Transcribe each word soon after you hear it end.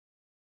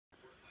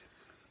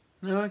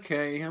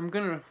Okay, I'm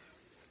gonna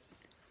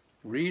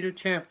read a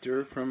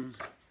chapter from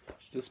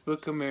this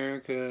book,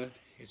 America.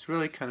 It's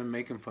really kind of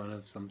making fun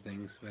of some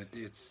things, but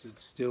it's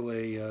still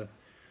it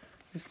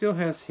still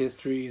has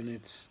history and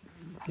it's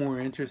more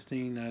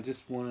interesting. I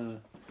just want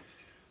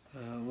to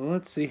well,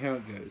 let's see how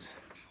it goes.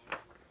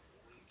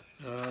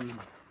 Um,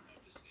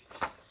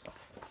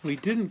 we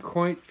didn't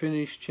quite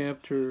finish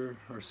chapter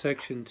or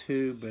section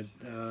 2, but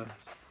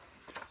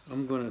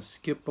I'm going to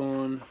skip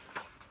on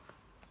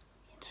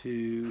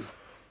to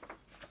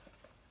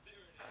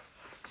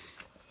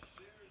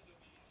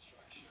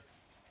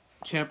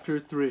chapter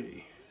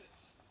 3,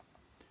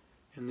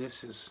 and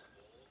this is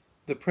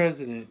the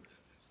President,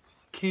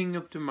 King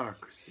of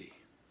Democracy.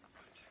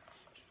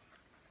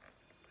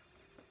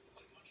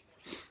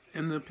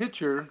 And the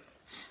picture,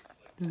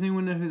 does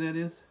anyone know who that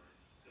is?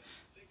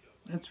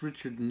 That's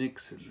Richard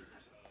Nixon.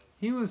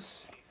 He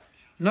was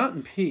not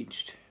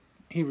impeached.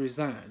 He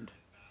resigned.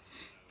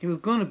 He was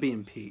going to be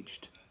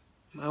impeached.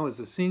 I was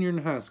a senior in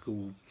high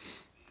school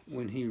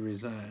when he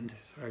resigned.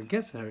 Or I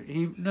guess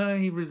he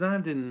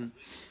resigned in,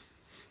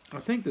 I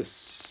think, the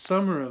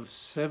summer of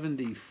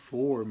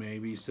 '74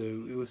 maybe. So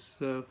it was,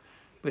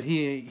 but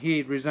he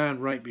had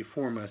resigned right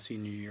before my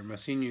senior year. My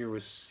senior year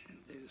was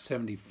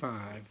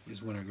 '75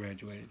 is when I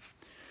graduated.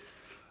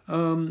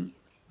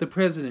 The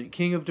President,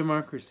 King of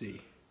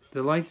Democracy.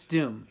 The lights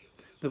dim.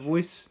 The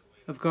voice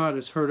of God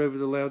is heard over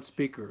the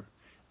loudspeaker.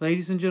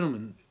 Ladies and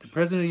gentlemen, the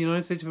President of the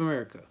United States of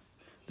America.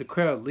 The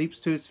crowd leaps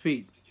to its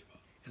feet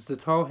as the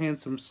tall,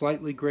 handsome,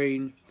 slightly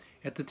graying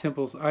at the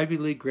temples Ivy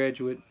League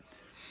graduate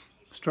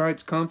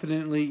strides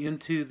confidently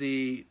into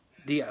the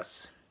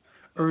dais,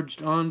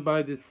 urged on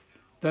by the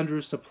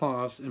thunderous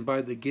applause and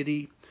by the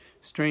giddy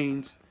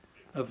strains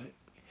of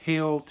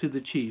Hail to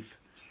the Chief,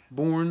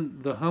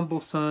 born the humble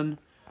son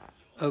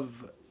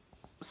of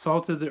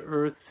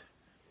salt-of-the-earth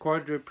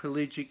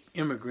quadriplegic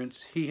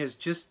immigrants. He has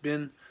just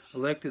been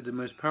elected the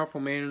most powerful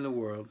man in the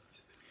world.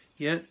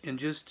 Yet, in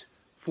just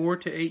 4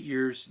 to 8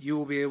 years, you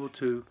will be able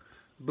to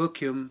book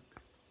him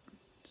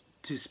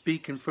to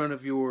speak in front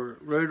of your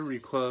Rotary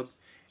Club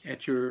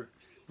at your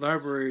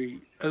library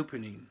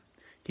opening.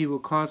 He will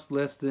cost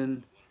less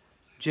than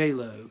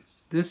J-Lo.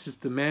 This is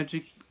the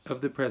magic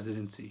of the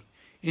presidency.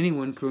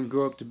 Anyone can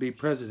grow up to be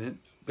president,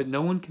 but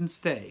no one can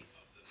stay.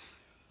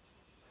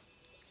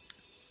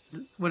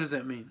 What does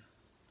that mean?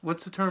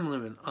 What's the term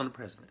limit on a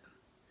president?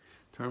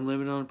 Term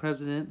limit on a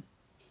president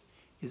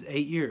is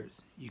 8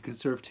 years. You can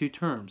serve 2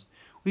 terms.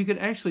 We could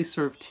actually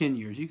serve 10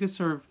 years. You could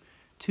serve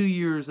 2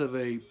 years of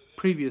a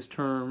previous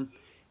term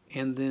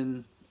and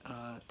then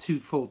 2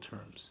 full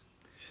terms.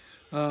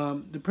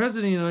 The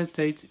President of the United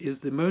States is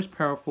the most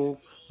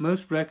powerful,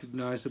 most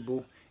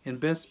recognizable, and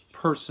best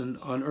person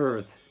on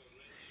earth.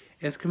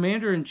 As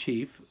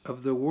Commander-in-Chief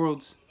of the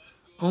world's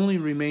only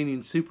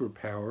remaining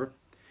superpower,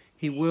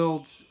 he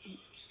wields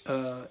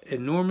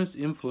enormous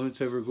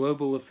influence over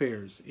global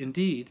affairs.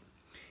 Indeed,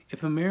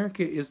 if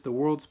America is the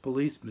world's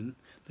policeman,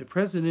 the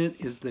President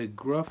is the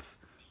gruff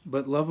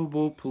but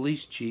lovable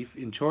police chief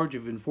in charge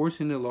of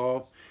enforcing the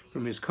law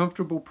from his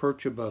comfortable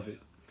perch above it.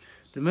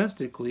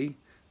 Domestically,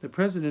 the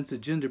President's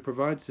agenda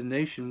provides the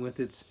nation with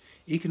its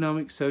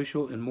economic,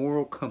 social, and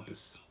moral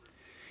compass.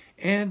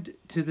 Add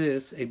to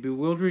this a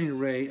bewildering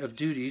array of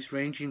duties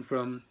ranging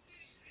from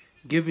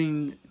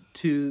giving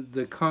to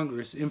the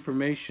Congress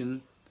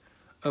information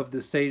of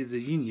the State of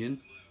the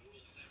Union,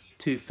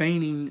 to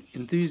feigning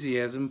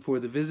enthusiasm for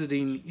the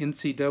visiting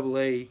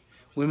NCAA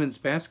women's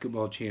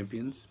basketball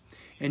champions,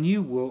 and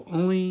you will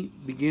only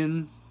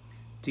begin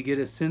to get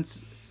a sense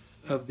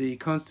of the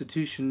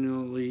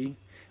constitutionally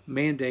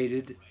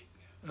mandated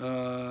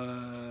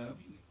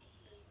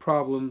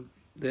problem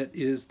that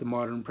is the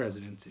modern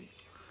presidency.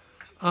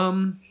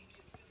 When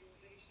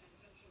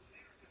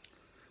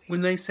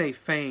they say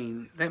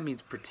feign, that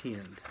means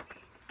pretend.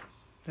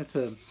 That's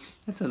a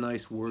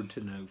nice word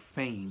to know,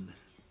 feign.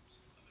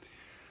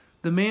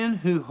 The man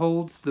who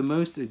holds the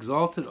most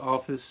exalted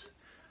office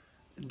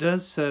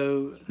does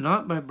so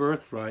not by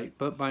birthright,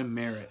 but by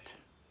merit.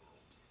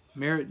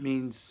 Merit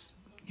means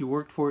you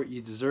worked for it,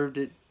 you deserved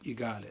it, you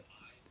got it.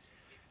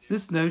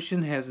 This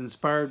notion has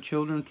inspired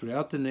children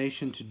throughout the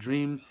nation to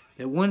dream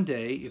that one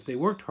day, if they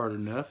worked hard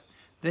enough,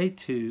 they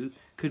too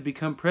could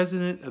become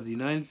President of the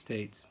United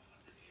States.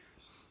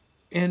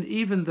 And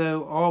even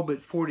though all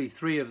but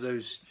 43 of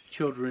those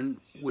children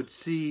would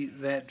see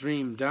that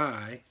dream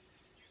die,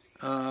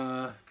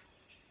 and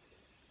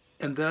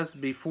thus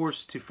be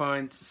forced to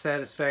find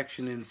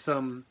satisfaction in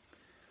some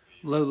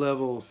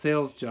low-level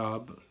sales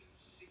job,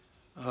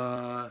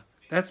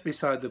 that's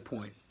beside the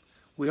point.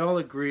 We all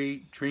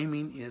agree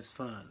dreaming is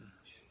fun.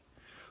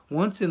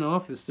 Once in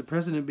office, the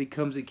President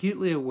becomes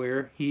acutely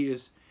aware he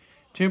is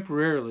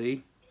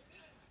temporarily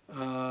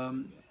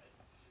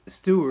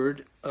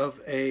steward of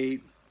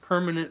a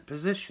permanent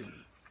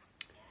position.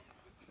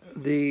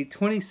 The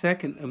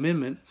 22nd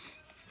Amendment,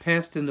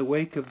 passed in the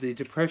wake of the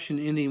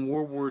Depression-ending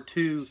World War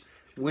II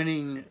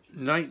winning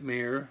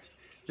nightmare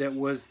that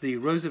was the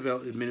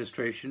Roosevelt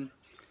administration,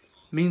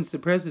 means the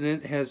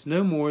President has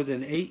no more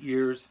than 8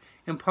 years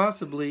and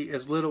possibly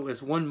as little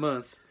as 1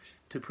 month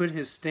to put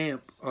his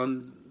stamp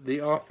on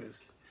the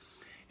office.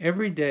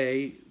 Every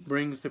day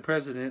brings the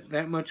president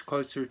that much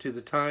closer to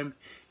the time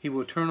he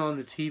will turn on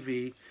the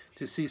TV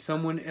to see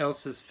someone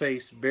else's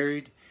face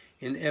buried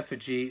in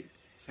effigy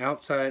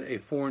outside a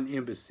foreign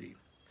embassy.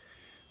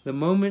 The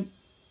moment,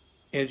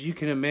 as you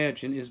can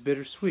imagine, is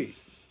bittersweet.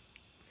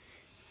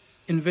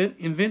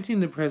 Inventing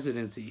the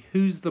presidency.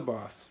 Who's the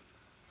boss?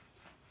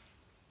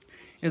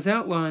 As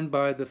outlined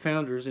by the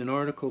founders in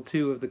Article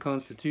 2 of the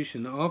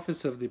Constitution, the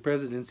office of the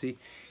presidency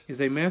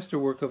is a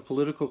masterwork of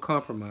political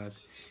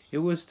compromise. It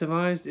was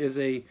devised as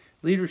a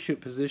leadership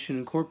position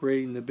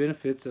incorporating the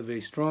benefits of a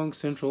strong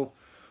central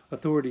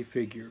authority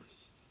figure,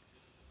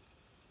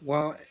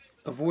 while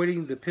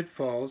avoiding the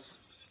pitfalls.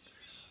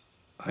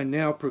 I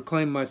now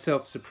proclaim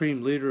myself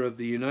Supreme Leader of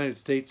the United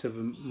States of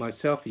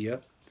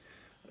Myselfia.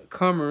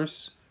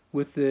 Commerce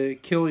with the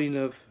killing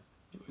of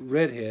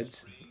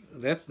redheads.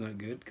 That's not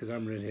good because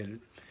I'm redheaded.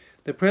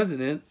 The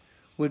President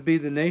would be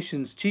the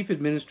nation's chief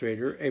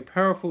administrator, a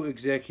powerful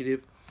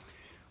executive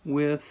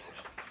with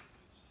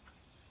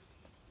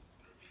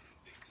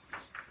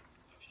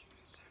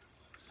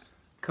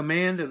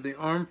command of the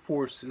armed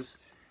forces,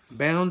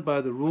 bound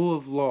by the rule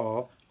of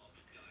law,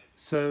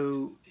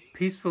 so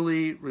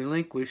peacefully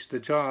relinquish the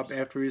job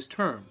after his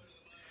term.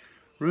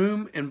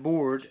 Room and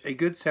board, a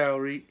good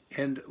salary,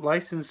 and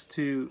license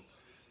to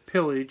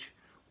pillage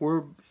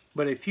were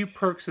but a few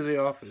perks of the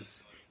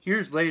office.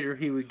 Years later,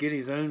 he would get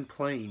his own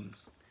plane.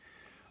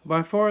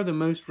 By far the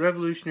most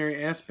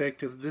revolutionary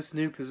aspect of this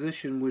new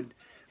position would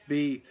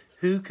be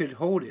who could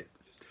hold it.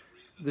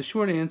 The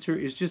short answer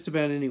is just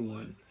about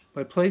anyone.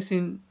 By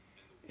placing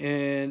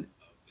an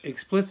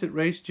explicit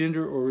race,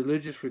 gender, or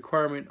religious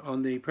requirement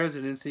on the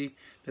presidency,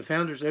 the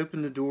founders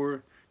opened the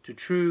door to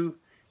true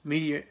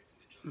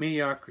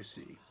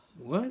mediocrity.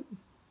 What?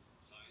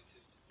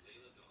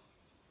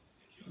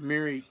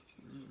 I'm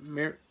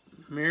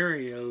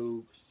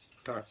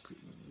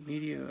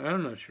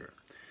not sure.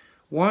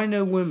 Why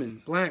no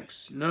women,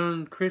 blacks,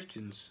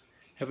 non-Christians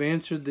have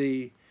answered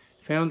the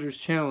founders'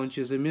 challenge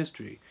as a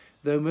mystery,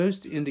 though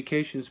most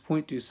indications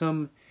point to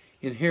some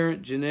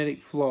inherent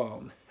genetic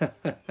flaw.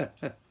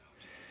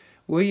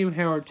 William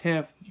Howard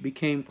Taft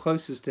became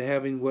closest to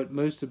having what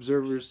most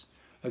observers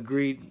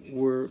agreed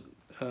were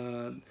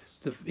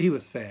he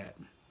was fat.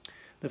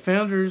 The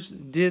founders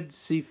did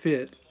see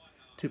fit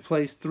to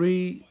place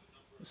 3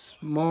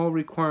 small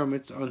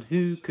requirements on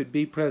who could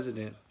be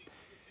president.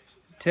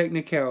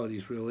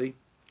 Technicalities, really.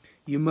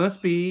 You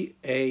must be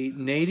a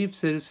native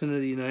citizen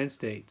of the United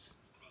States.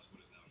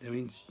 That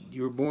means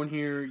you were born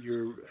here,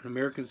 you're an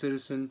American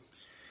citizen.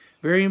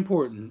 Very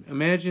important.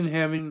 Imagine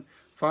having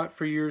fought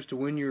for years to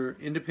win your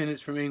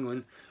independence from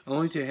England,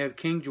 only to have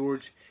King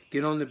George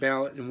get on the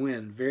ballot and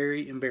win.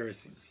 Very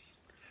embarrassing.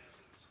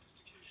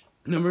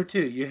 Number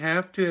 2, you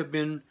have to have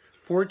been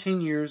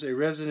 14 years a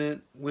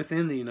resident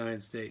within the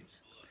United States.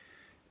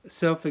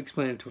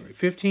 Self-explanatory.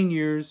 15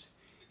 years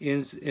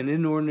is an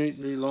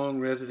inordinately long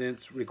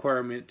residence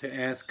requirement to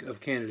ask of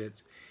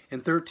candidates.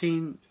 And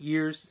 13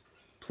 years,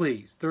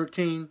 please.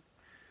 13,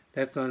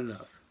 that's not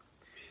enough.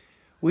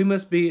 You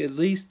must be at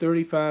least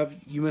 35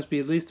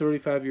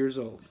 years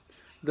old.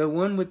 Though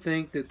one would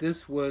think that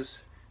this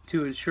was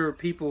to ensure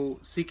people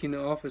seeking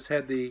the office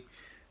had the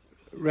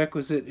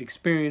requisite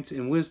experience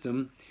and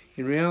wisdom,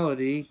 in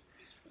reality,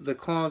 the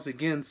clause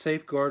again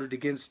safeguarded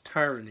against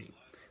tyranny.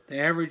 The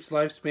average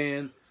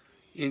lifespan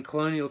in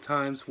colonial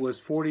times was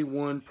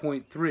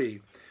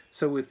 41.3,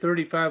 so with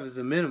 35 as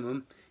a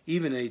minimum,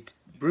 even a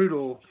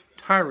brutal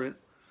tyrant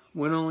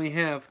would only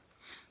have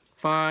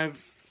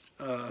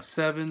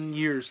 7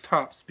 years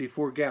tops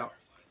before gout,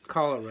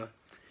 cholera,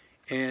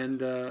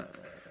 and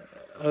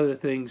other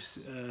things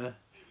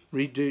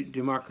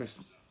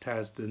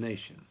redemocratized the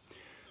nation.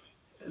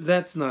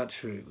 That's not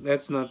true.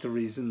 That's not the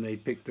reason they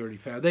picked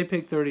 35. They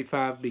picked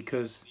 35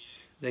 because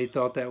they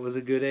thought that was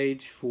a good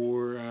age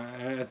for,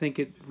 I think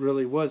it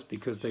really was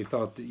because they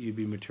thought that you'd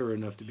be mature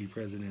enough to be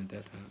president at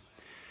that time.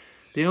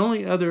 The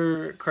only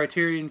other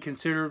criterion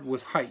considered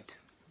was height.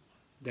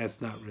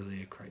 That's not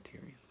really a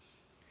criterion.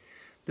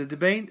 The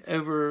debate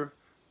over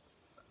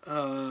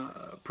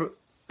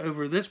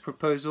this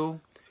proposal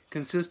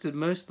consisted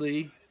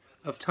mostly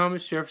of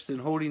Thomas Jefferson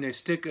holding a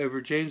stick over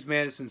James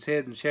Madison's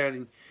head and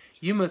shouting,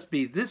 "You must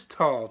be this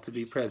tall to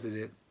be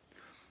president."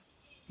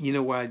 You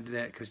know why I did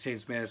that? Because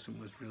James Madison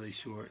was really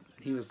short.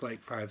 He was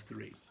like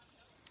 5'3".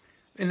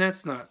 And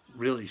that's not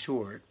really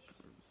short.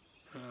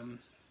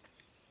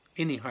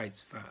 Any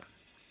height's fine.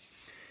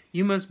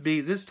 You must be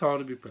this tall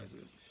to be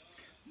president.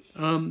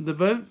 The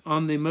vote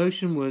on the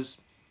motion was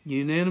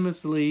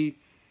unanimously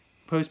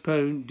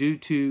postponed due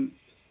to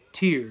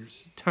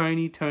tears,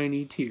 tiny,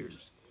 tiny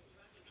tears.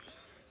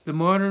 The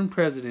modern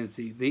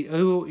presidency, the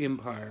Oval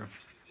Empire.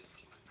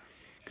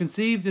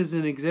 Conceived as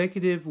an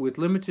executive with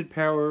limited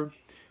power,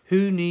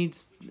 who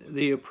needs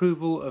the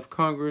approval of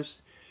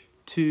Congress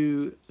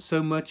to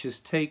so much as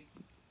take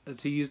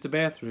to use the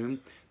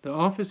bathroom, the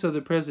office of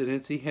the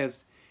presidency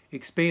has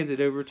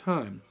expanded over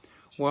time.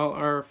 While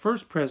our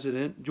first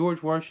president,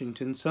 George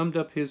Washington, summed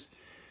up his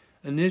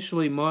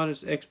initially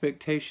modest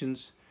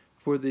expectations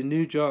for the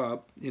new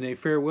job in a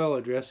farewell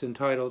address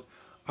entitled,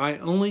 "I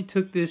only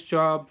took this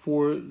job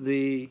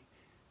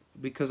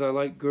because I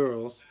like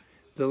girls,"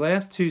 the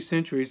last 2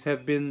 centuries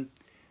have been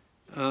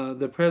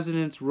the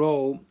president's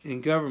role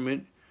in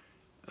government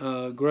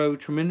grow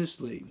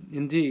tremendously.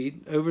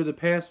 Indeed, over the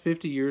past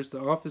 50 years, the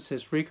office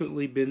has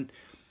frequently been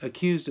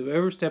accused of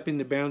overstepping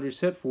the boundaries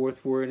set forth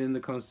for it in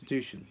the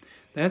Constitution.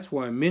 That's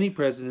why many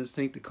presidents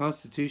think the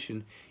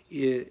Constitution,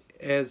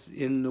 as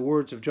in the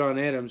words of John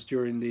Adams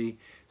during the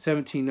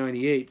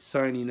 1798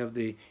 signing of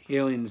the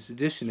Alien and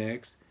Sedition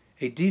Acts,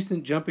 a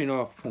decent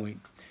jumping-off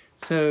point.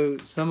 So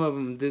some of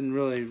them didn't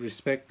really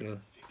respect the...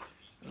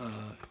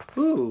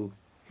 ooh,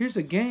 here's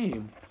a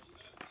game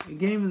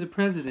of the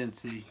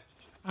presidency.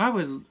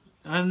 don't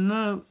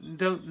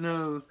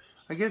know.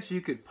 I guess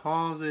you could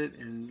pause it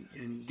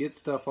and get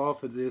stuff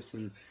off of this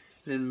and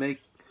then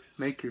make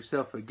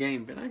yourself a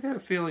game. But I got a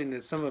feeling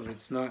that some of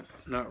it's not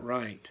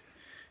right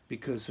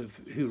because of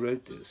who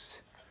wrote this.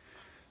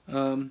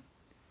 So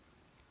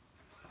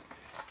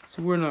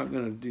we're not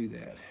going to do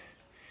that.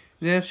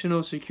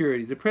 National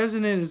security. The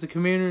president is the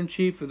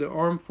commander-in-chief of the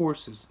armed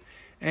forces,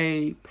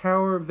 a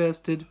power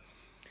vested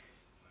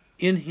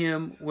in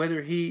him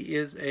whether he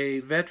is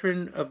a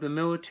veteran of the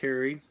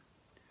military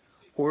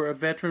or a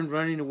veteran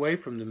running away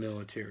from the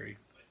military.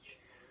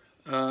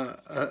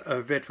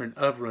 A veteran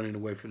of running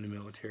away from the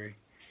military.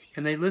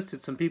 And they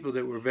listed some people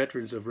that were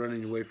veterans of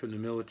running away from the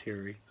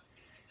military.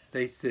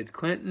 They said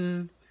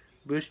Clinton,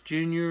 Bush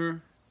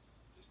Jr.,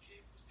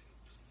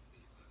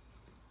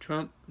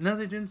 Trump. No,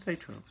 they didn't say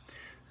Trump.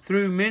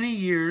 Through many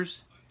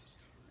years,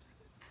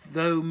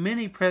 though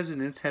many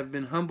presidents have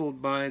been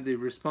humbled by the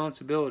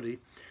responsibility,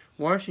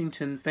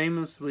 Washington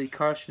famously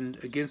cautioned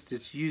against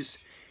its use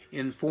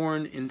in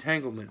foreign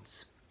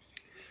entanglements.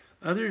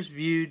 Others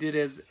viewed it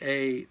as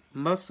a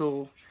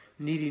muscle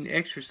needing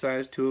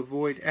exercise to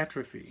avoid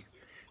atrophy.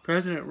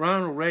 President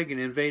Ronald Reagan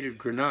invaded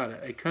Grenada,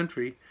 a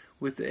country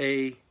with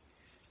a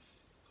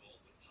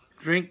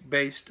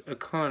drink-based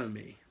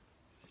economy.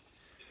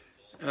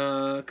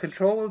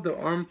 Control of the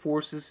armed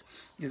forces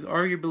is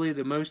arguably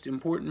the most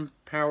important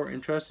power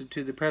entrusted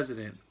to the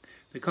president.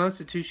 The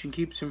Constitution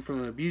keeps him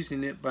from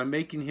abusing it by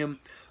making him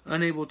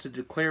unable to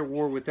declare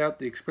war without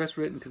the express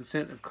written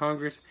consent of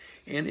Congress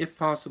and, if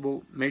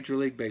possible, Major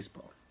League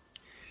Baseball.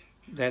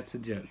 That's a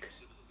joke.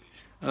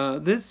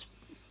 This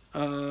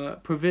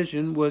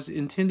provision was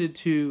intended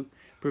to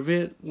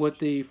prevent what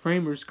the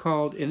framers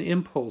called an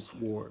impulse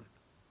war.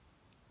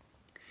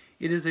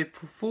 It is a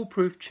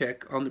foolproof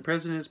check on the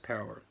president's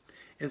power,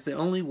 as the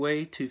only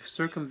way to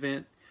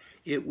circumvent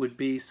it would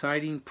be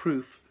citing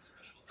proof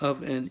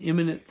of an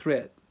imminent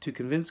threat to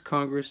convince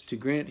Congress to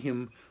grant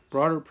him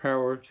broader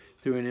power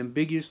through an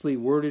ambiguously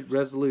worded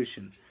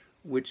resolution,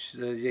 which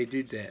they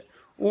did that,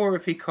 or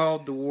if he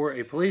called the war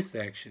a police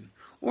action,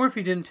 or if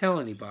he didn't tell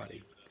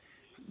anybody.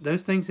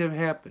 Those things have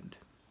happened.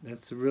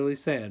 That's really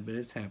sad, but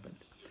it's happened.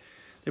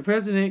 The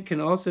president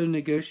can also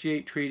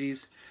negotiate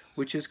treaties,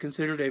 which is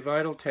considered a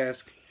vital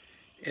task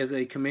as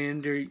a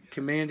commanding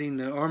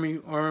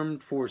the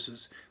armed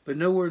forces, but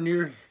nowhere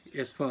near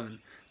as fun.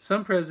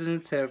 Some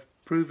presidents have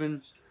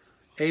proven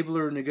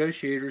abler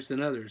negotiators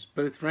than others.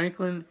 Both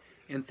Franklin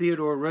and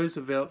Theodore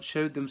Roosevelt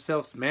showed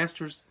themselves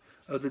masters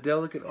of the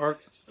delicate art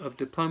of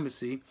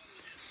diplomacy.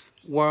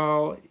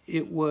 While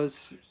it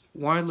was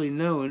widely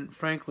known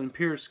Franklin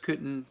Pierce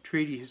couldn't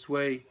treaty his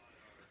way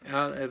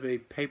out of a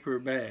paper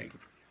bag.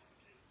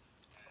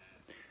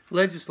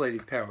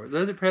 Legislative power.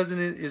 Though the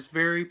president is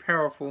very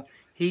powerful,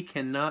 he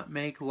cannot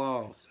make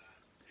laws.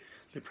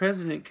 The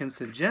president can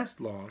suggest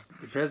laws.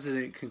 The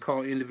president can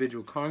call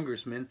individual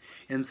congressmen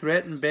and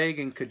threaten, beg,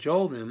 and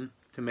cajole them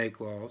to make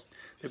laws.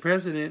 The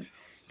president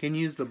can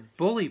use the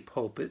bully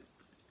pulpit,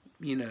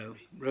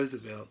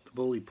 Roosevelt, the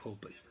bully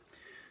pulpit,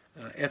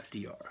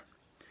 FDR,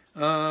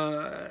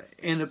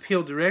 and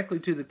appeal directly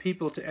to the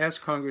people to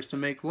ask Congress to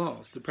make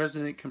laws. The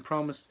president can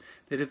promise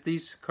that if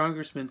these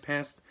congressmen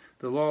pass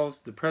the laws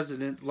the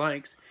president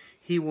likes,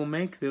 he will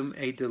make them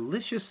a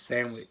delicious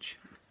sandwich.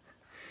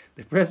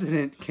 The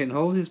president can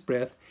hold his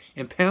breath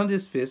and pound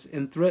his fist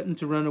and threaten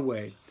to run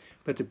away,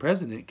 but the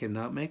president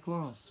cannot make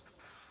laws.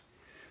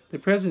 The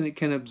president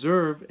can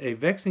observe a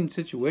vexing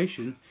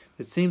situation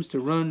that seems to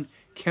run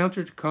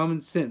counter to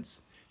common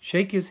sense,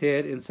 shake his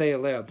head and say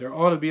aloud, "There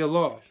ought to be a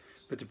law,"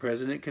 but the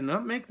president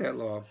cannot make that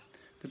law.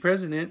 The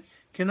president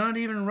cannot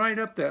even write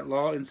up that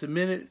law and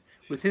submit it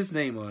with his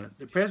name on it.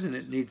 The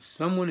president needs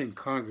someone in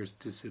Congress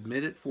to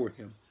submit it for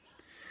him.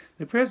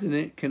 The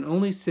president can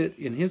only sit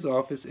in his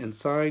office and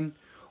sign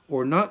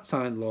or not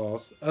sign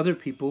laws other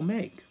people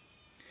make.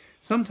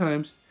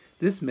 Sometimes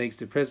this makes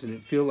the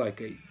president feel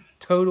like a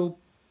total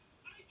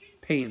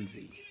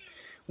pansy.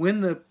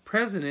 When the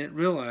president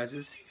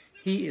realizes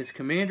he is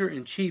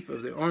commander-in-chief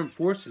of the armed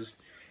forces,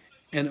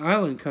 an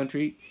island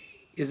country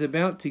is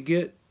about to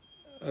get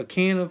a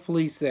can of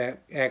police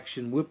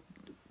action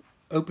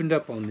opened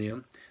up on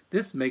them,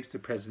 this makes the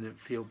president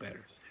feel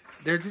better.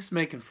 They're just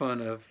making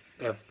fun of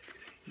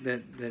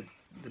that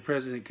the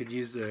president could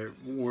use their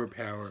war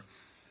power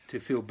to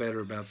feel better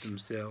about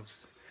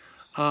themselves.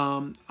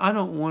 I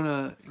don't want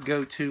to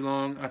go too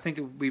long. I think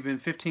we've been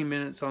 15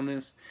 minutes on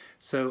this,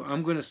 so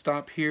I'm going to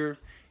stop here,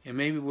 and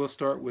maybe we'll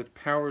start with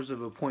powers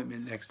of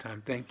appointment next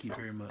time. Thank you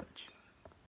very much.